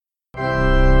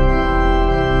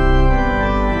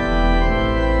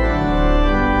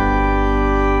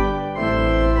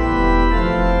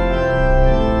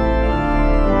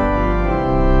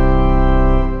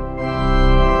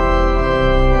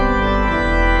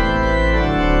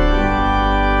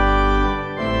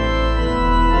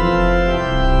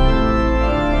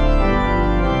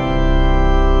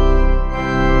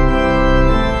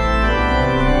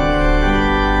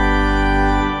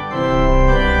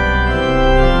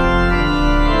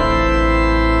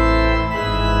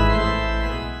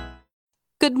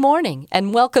morning,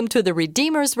 and welcome to the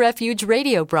Redeemer's Refuge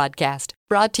radio broadcast,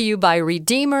 brought to you by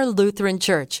Redeemer Lutheran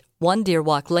Church, 1 Deer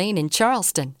Walk Lane in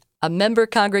Charleston, a member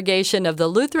congregation of the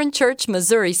Lutheran Church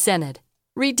Missouri Synod.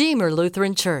 Redeemer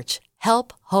Lutheran Church,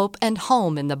 help, hope, and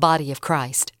home in the body of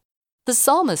Christ. The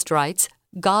psalmist writes,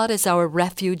 God is our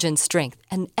refuge and strength,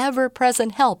 an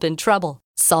ever-present help in trouble.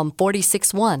 Psalm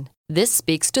 46:1. This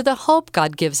speaks to the hope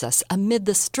God gives us amid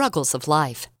the struggles of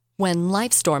life. When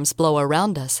life storms blow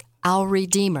around us, our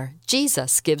Redeemer,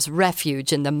 Jesus, gives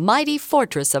refuge in the mighty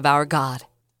fortress of our God.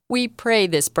 We pray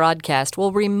this broadcast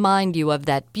will remind you of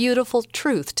that beautiful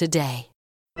truth today.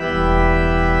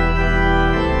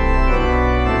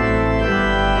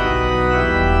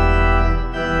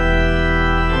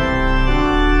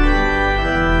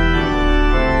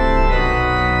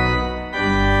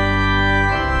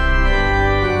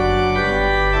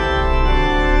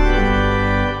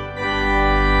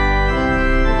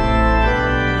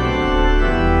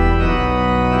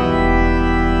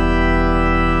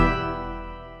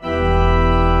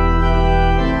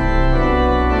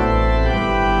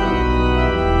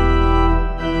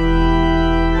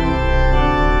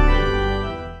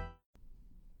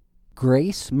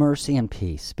 Grace, mercy, and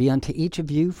peace be unto each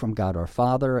of you from God our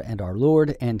Father and our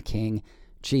Lord and King,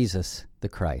 Jesus the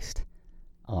Christ.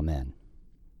 Amen.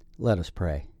 Let us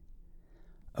pray.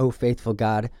 O faithful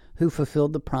God, who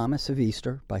fulfilled the promise of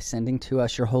Easter by sending to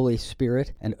us your Holy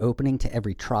Spirit and opening to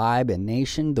every tribe and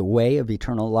nation the way of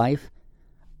eternal life,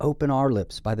 open our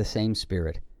lips by the same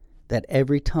Spirit, that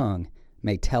every tongue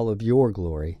may tell of your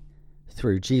glory,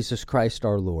 through Jesus Christ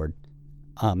our Lord.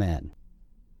 Amen.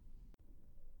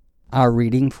 Our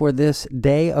reading for this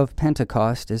day of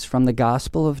Pentecost is from the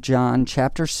Gospel of John,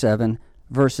 chapter 7,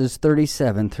 verses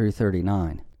 37 through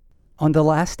 39. On the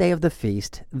last day of the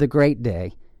feast, the great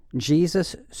day,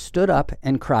 Jesus stood up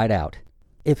and cried out,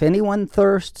 If anyone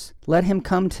thirsts, let him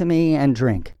come to me and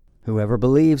drink. Whoever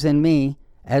believes in me,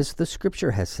 as the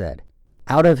Scripture has said,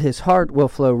 out of his heart will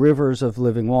flow rivers of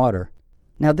living water.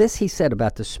 Now this he said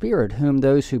about the Spirit, whom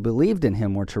those who believed in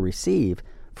him were to receive,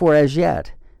 for as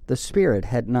yet the Spirit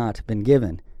had not been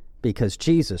given, because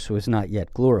Jesus was not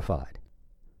yet glorified.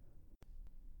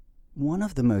 One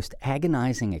of the most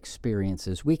agonizing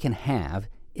experiences we can have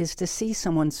is to see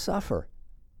someone suffer,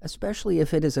 especially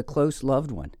if it is a close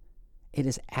loved one. It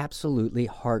is absolutely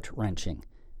heart-wrenching.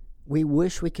 We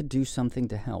wish we could do something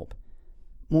to help.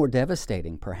 More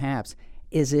devastating, perhaps,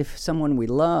 is if someone we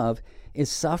love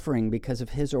is suffering because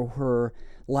of his or her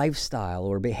lifestyle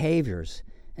or behaviors,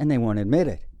 and they won't admit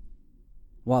it.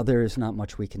 While there is not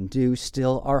much we can do,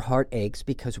 still our heart aches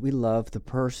because we love the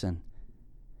person.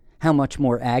 How much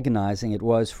more agonizing it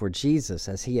was for Jesus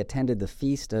as he attended the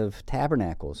Feast of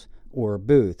Tabernacles, or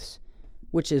Booths,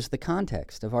 which is the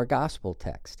context of our gospel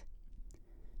text.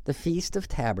 The Feast of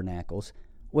Tabernacles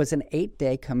was an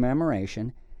 8-day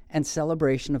commemoration and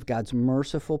celebration of God's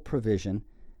merciful provision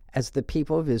as the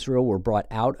people of Israel were brought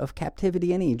out of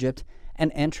captivity in Egypt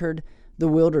and entered the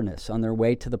wilderness on their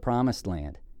way to the Promised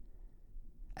Land.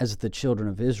 As the children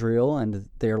of Israel and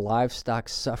their livestock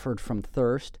suffered from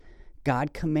thirst,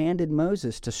 God commanded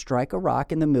Moses to strike a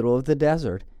rock in the middle of the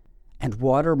desert, and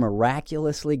water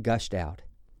miraculously gushed out.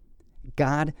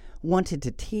 God wanted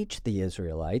to teach the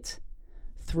Israelites,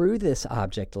 through this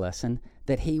object lesson,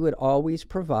 that he would always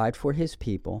provide for his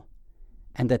people,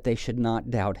 and that they should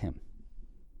not doubt him.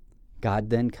 God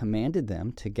then commanded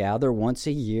them to gather once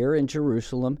a year in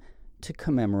Jerusalem to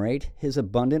commemorate his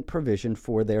abundant provision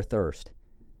for their thirst.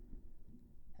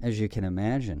 As you can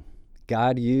imagine,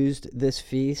 God used this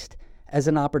feast as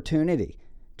an opportunity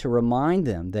to remind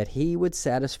them that he would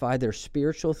satisfy their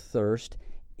spiritual thirst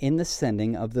in the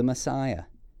sending of the Messiah.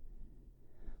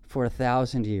 For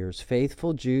 1,000 years,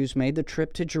 faithful Jews made the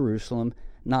trip to Jerusalem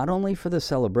not only for the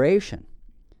celebration,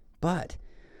 but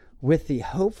with the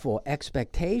hopeful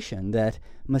expectation that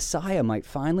Messiah might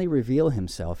finally reveal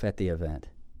himself at the event.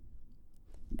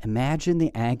 Imagine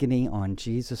the agony on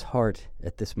Jesus' heart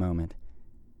at this moment.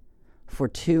 For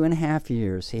 2.5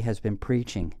 years, he has been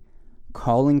preaching,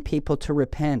 calling people to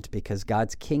repent because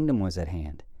God's kingdom was at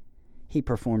hand. He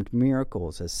performed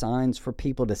miracles as signs for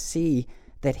people to see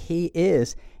that he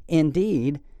is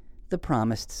indeed the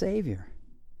promised Savior.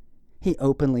 He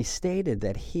openly stated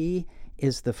that he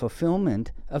is the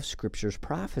fulfillment of Scripture's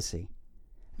prophecy,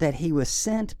 that he was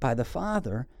sent by the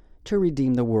Father to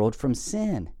redeem the world from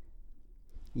sin.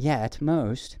 Yet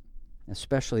most,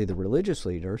 especially the religious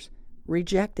leaders,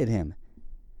 rejected him.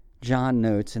 John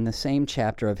notes in the same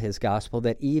chapter of his gospel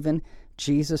that even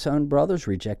Jesus' own brothers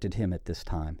rejected him at this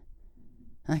time.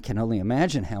 I can only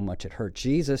imagine how much it hurt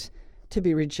Jesus to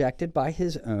be rejected by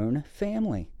his own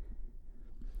family.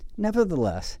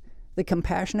 Nevertheless, the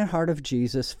compassionate heart of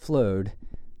Jesus flowed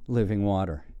living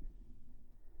water.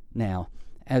 Now,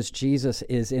 as Jesus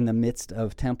is in the midst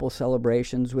of temple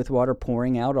celebrations with water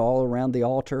pouring out all around the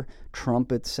altar,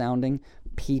 trumpets sounding,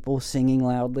 people singing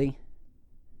loudly,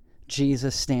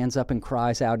 Jesus stands up and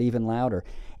cries out even louder,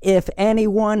 "If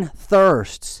anyone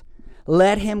thirsts,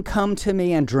 let him come to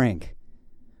me and drink.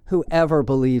 Whoever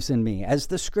believes in me, as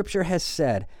the scripture has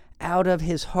said, out of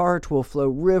his heart will flow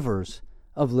rivers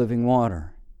of living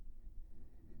water."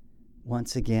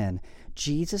 Once again,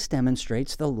 Jesus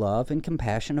demonstrates the love and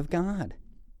compassion of God.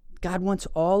 God wants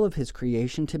all of his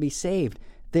creation to be saved.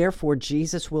 Therefore,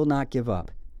 Jesus will not give up.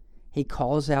 He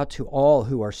calls out to all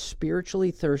who are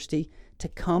spiritually thirsty to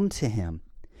come to him.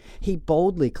 He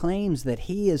boldly claims that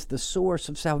he is the source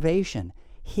of salvation.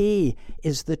 He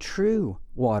is the true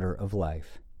water of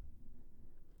life.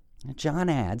 John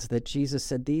adds that Jesus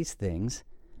said these things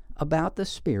about the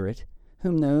Spirit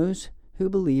whom those who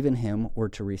believe in him were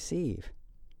to receive.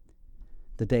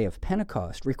 The day of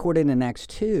Pentecost, recorded in Acts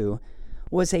 2,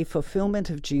 was a fulfillment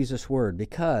of Jesus' word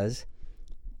because,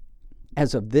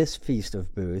 as of this Feast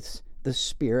of Booths, the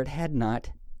Spirit had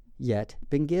not yet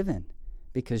been given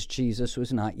because Jesus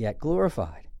was not yet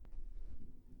glorified.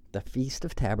 The Feast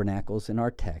of Tabernacles in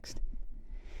our text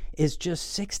is just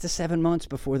 6 to 7 months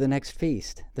before the next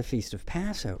feast, the Feast of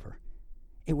Passover.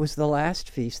 It was the last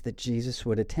feast that Jesus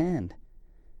would attend.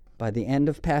 By the end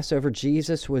of Passover,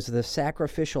 Jesus was the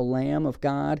sacrificial Lamb of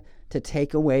God to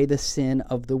take away the sin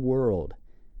of the world.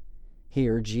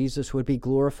 Here, Jesus would be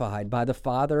glorified by the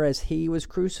Father as he was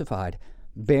crucified,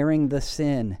 bearing the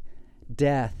sin,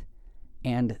 death,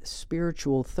 and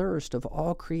spiritual thirst of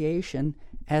all creation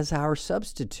as our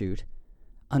substitute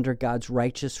under God's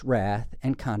righteous wrath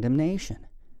and condemnation.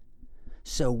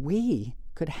 So we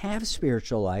could have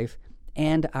spiritual life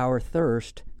and our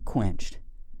thirst quenched.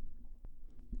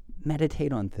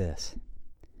 Meditate on this.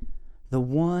 The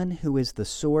one who is the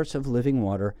source of living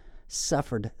water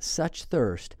suffered such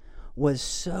thirst, was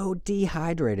so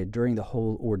dehydrated during the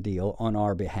whole ordeal on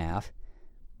our behalf,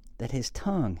 that his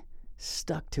tongue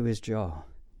stuck to his jaw.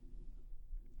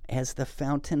 As the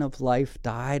fountain of life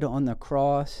died on the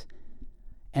cross,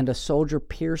 and a soldier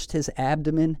pierced his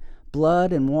abdomen,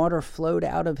 blood and water flowed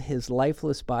out of his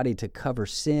lifeless body to cover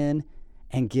sin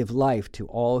and give life to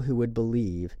all who would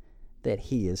believe that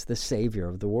he is the Savior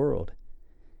of the world.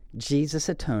 Jesus'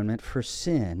 atonement for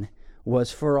sin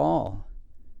was for all.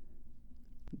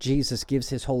 Jesus gives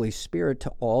his Holy Spirit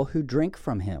to all who drink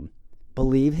from him,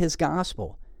 believe his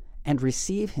gospel, and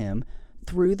receive him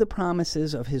through the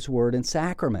promises of his word and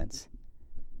sacraments.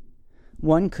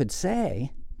 One could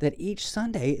say that each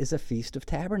Sunday is a Feast of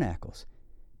Tabernacles.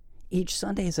 Each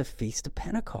Sunday is a Feast of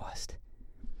Pentecost.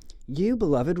 You,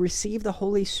 beloved, receive the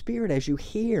Holy Spirit as you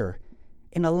hear,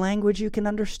 in a language you can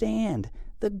understand,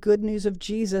 the good news of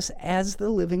Jesus as the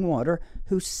living water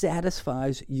who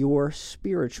satisfies your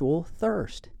spiritual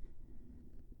thirst.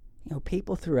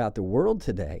 People throughout the world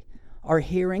today are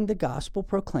hearing the gospel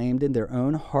proclaimed in their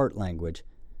own heart language,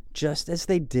 just as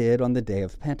they did on the day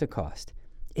of Pentecost.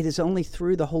 It is only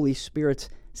through the Holy Spirit's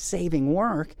saving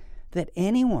work that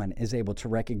anyone is able to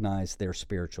recognize their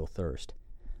spiritual thirst.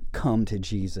 Come to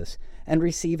Jesus and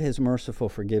receive his merciful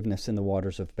forgiveness in the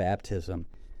waters of baptism,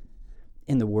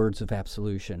 in the words of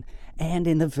absolution, and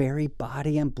in the very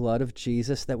body and blood of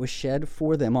Jesus that was shed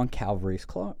for them on Calvary's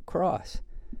cross.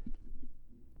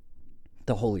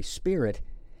 The Holy Spirit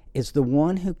is the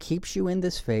one who keeps you in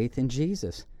this faith in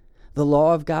Jesus. The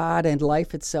law of God and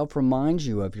life itself reminds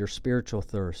you of your spiritual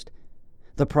thirst.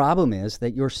 The problem is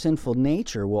that your sinful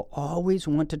nature will always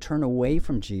want to turn away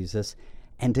from Jesus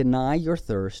and deny your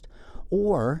thirst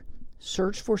or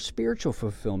search for spiritual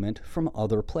fulfillment from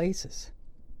other places.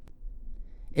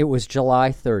 It was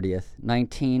July 30th,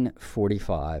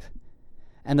 1945,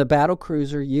 and the battle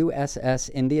cruiser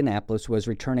USS Indianapolis was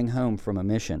returning home from a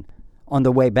mission. On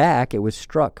the way back, it was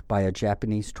struck by a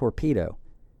Japanese torpedo.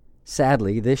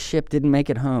 Sadly, this ship didn't make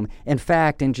it home. In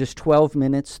fact, in just 12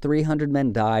 minutes, 300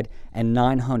 men died and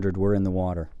 900 were in the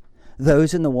water.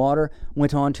 Those in the water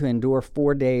went on to endure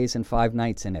 4 days and 5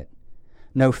 nights in it.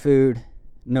 No food,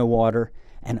 no water,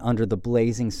 and under the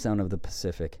blazing sun of the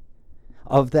Pacific.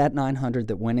 Of that 900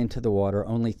 that went into the water,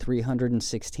 only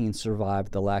 316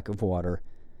 survived the lack of water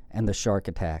and the shark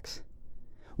attacks.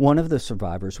 One of the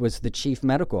survivors was the chief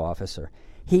medical officer.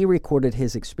 He recorded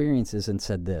his experiences and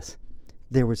said this: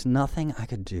 "There was nothing I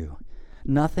could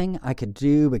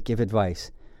do but give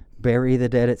advice. Bury the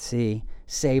dead at sea,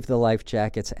 save the life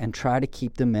jackets, and try to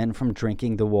keep the men from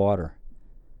drinking the water.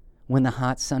 When the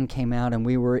hot sun came out and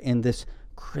we were in this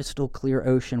crystal clear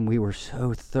ocean, we were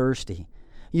so thirsty.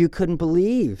 You couldn't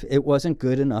believe it wasn't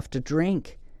good enough to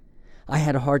drink. I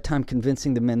had a hard time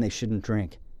convincing the men they shouldn't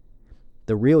drink.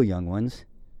 The real young ones,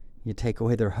 you take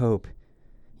away their hope.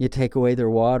 You take away their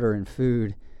water and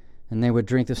food, and they would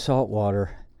drink the salt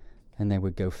water, and they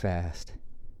would go fast.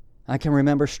 I can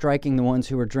remember striking the ones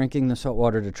who were drinking the salt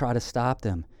water to try to stop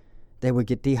them. They would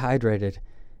get dehydrated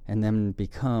and then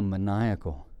become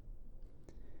maniacal.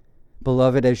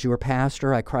 Beloved, as your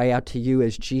pastor, I cry out to you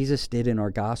as Jesus did in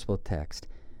our gospel text.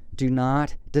 Do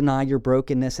not deny your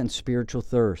brokenness and spiritual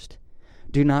thirst.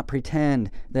 Do not pretend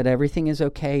that everything is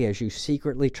okay as you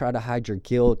secretly try to hide your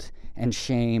guilt and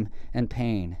shame and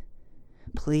pain.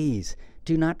 Please,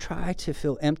 do not try to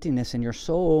fill emptiness in your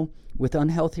soul with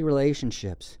unhealthy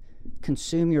relationships.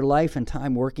 Consume your life and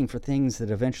time working for things that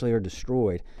eventually are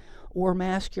destroyed, or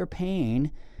mask your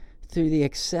pain through the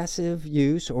excessive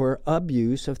use or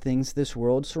abuse of things this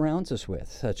world surrounds us with,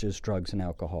 such as drugs and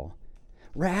alcohol.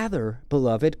 Rather,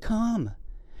 beloved, come.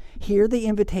 Hear the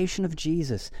invitation of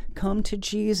Jesus. Come to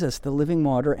Jesus, the living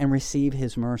water, and receive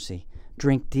his mercy.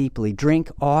 Drink deeply, drink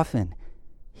often.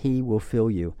 He will fill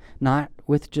you, not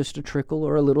with just a trickle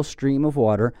or a little stream of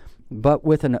water, but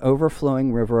with an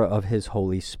overflowing river of his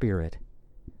Holy Spirit.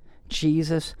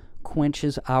 Jesus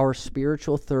quenches our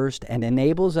spiritual thirst and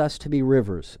enables us to be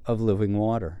rivers of living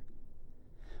water.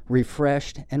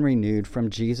 Refreshed and renewed from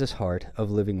Jesus' heart of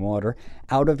living water,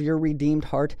 out of your redeemed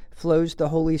heart flows the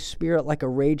Holy Spirit like a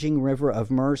raging river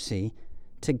of mercy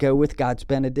to go with God's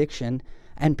benediction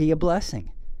and be a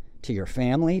blessing to your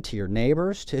family, to your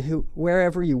neighbors, to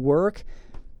wherever you work,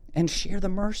 and share the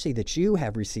mercy that you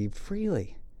have received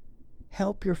freely.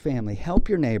 Help your family, help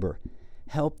your neighbor,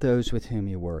 help those with whom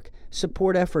you work.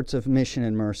 Support efforts of mission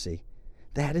and mercy.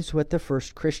 That is what the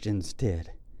first Christians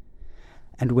did.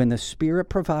 And when the Spirit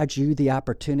provides you the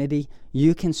opportunity,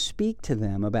 you can speak to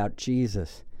them about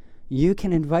Jesus. You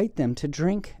can invite them to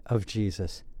drink of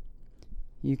Jesus.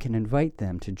 You can invite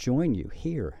them to join you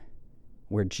here,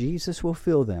 where Jesus will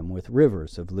fill them with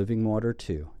rivers of living water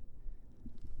too.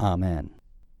 Amen.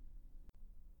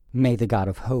 May the God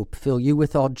of hope fill you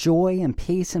with all joy and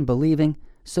peace in believing,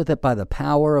 so that by the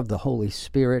power of the Holy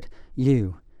Spirit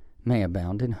you may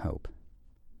abound in hope.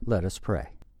 Let us pray.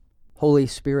 Holy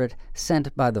Spirit,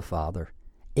 sent by the Father,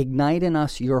 ignite in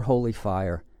us your holy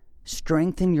fire.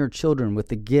 Strengthen your children with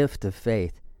the gift of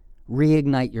faith.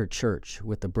 Reignite your church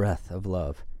with the breath of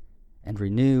love. And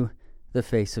renew the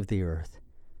face of the earth.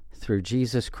 Through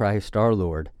Jesus Christ our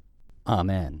Lord.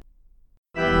 Amen.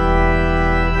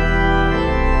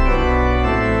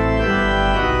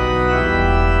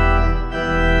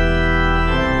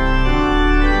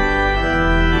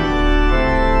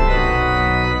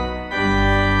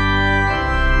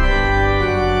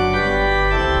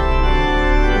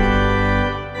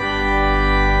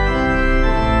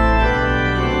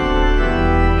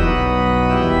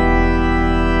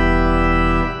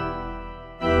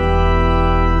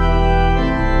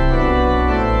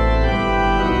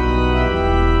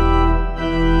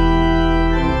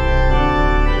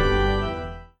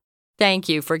 Thank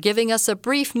you for giving us a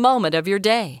brief moment of your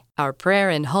day. Our prayer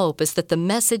and hope is that the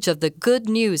message of the good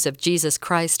news of Jesus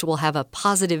Christ will have a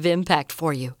positive impact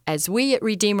for you as we at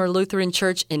Redeemer Lutheran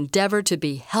Church endeavor to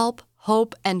be help,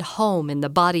 hope, and home in the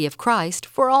body of Christ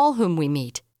for all whom we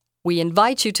meet. We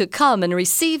invite you to come and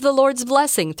receive the Lord's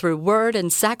blessing through word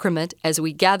and sacrament as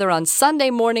we gather on Sunday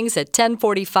mornings at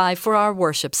 10:45 for our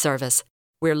worship service.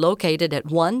 We're located at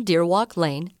 1 Deer Walk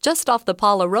Lane, just off the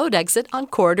Paula Road exit on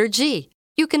Corridor G.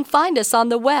 You can find us on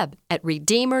the web at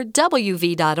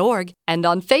redeemerwv.org and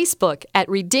on Facebook at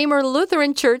Redeemer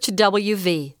Lutheran Church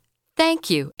WV. Thank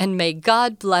you, and may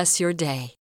God bless your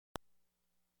day.